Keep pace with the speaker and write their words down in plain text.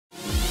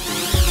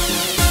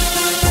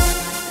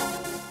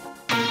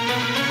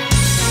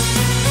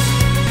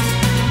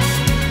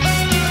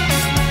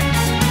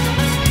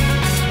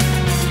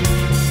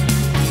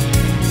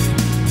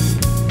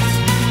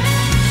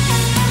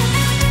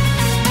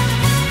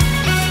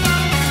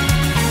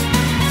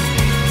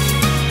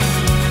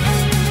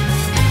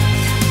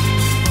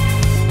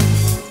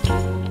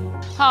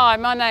Hi,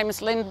 my name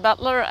is Lynn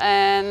Butler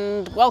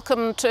and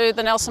welcome to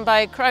the Nelson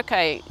Bay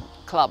Croquet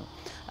Club.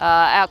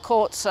 Our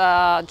courts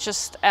are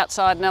just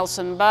outside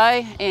Nelson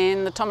Bay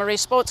in the Tomaree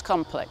Sports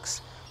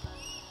Complex.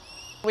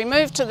 We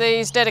moved to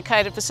these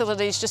dedicated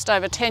facilities just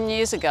over 10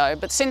 years ago,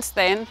 but since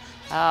then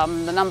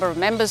the number of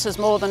members has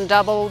more than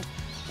doubled.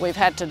 We've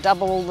had to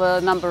double the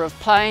number of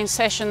playing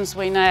sessions.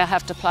 We now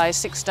have to play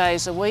 6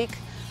 days a week.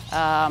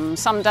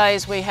 Some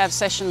days we have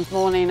sessions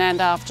morning and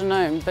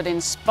afternoon, but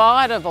in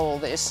spite of all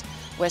this,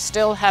 we're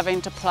still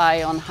having to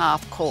play on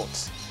half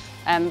courts.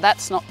 And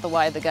that's not the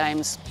way the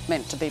game's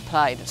meant to be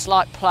played. It's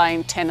like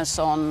playing tennis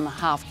on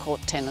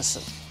half-court tennis.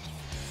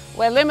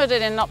 We're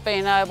limited in not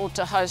being able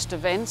to host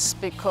events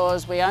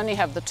because we only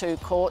have the 2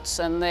 courts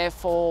and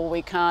therefore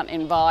we can't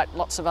invite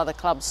lots of other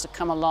clubs to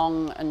come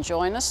along and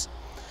join us.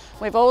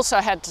 We've also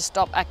had to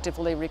stop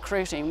actively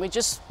recruiting. We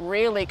just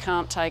really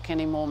can't take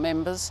any more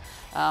members.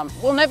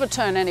 We'll never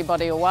turn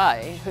anybody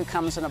away who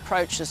comes and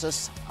approaches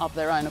us of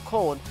their own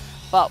accord.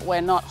 But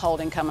we're not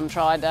holding come and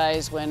try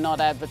days, we're not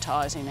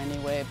advertising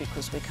anywhere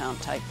because we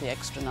can't take the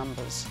extra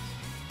numbers.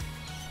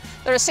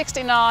 There are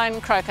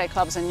 69 croquet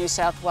clubs in New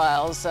South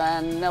Wales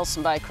and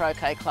Nelson Bay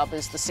Croquet Club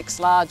is the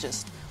 6th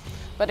largest.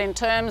 But in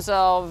terms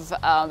of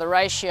the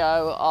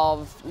ratio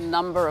of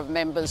number of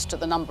members to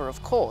the number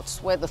of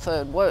courts, we're the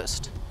 3rd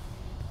worst.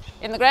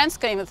 In the grand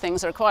scheme of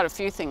things, there are quite a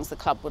few things the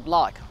club would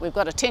like. We've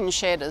got a tin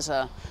shed as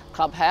a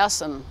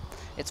clubhouse and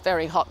it's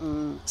very hot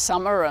in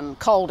summer and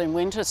cold in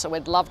winter, so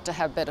we'd love to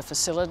have better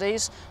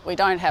facilities. We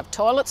don't have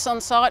toilets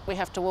on site. We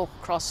have to walk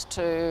across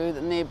to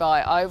the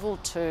nearby oval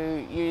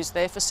to use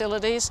their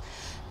facilities.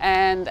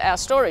 And our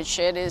storage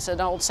shed is an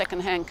old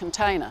second-hand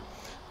container.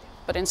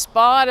 But in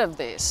spite of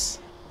this,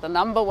 the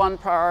number 1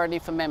 priority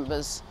for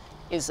members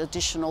is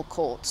additional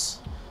courts.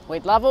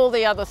 We'd love all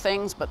the other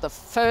things, but the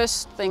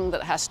first thing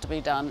that has to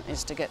be done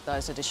is to get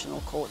those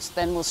additional courts.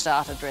 Then we'll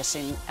start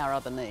addressing our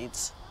other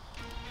needs.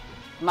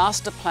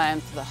 Master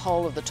plan for the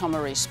whole of the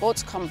Tomaree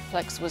Sports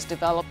Complex was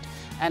developed,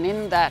 and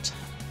in that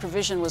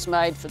provision was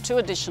made for 2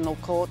 additional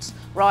courts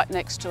right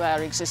next to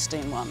our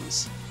existing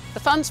ones. The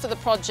funds for the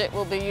project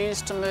will be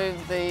used to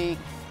move the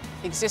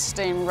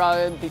existing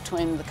road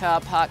between the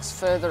car parks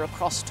further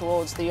across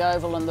towards the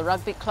oval and the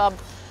rugby club,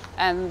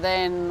 and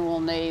then we'll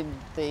need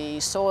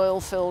the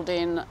soil filled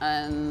in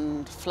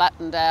and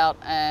flattened out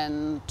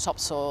and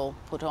topsoil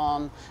put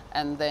on,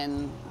 and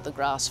then the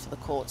grass for the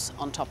courts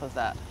on top of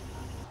that.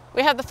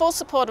 We have the full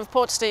support of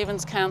Port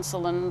Stephens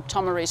Council and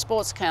Tomaree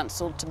Sports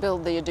Council to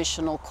build the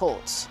additional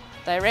courts.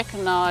 They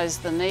recognise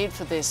the need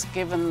for this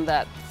given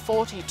that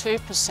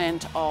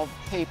 42% of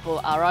people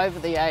are over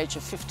the age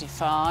of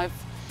 55,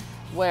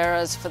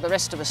 whereas for the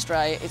rest of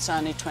Australia it's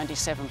only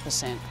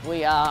 27%.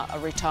 We are a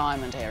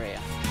retirement area.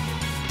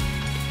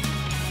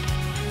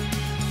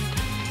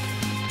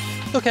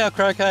 Look our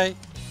croquet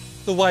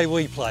the way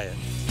we play it.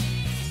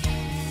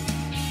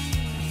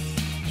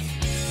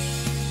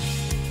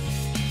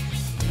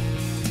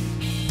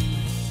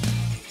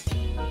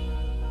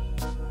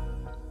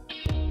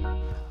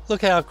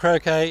 Look how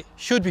croquet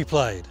should be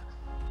played.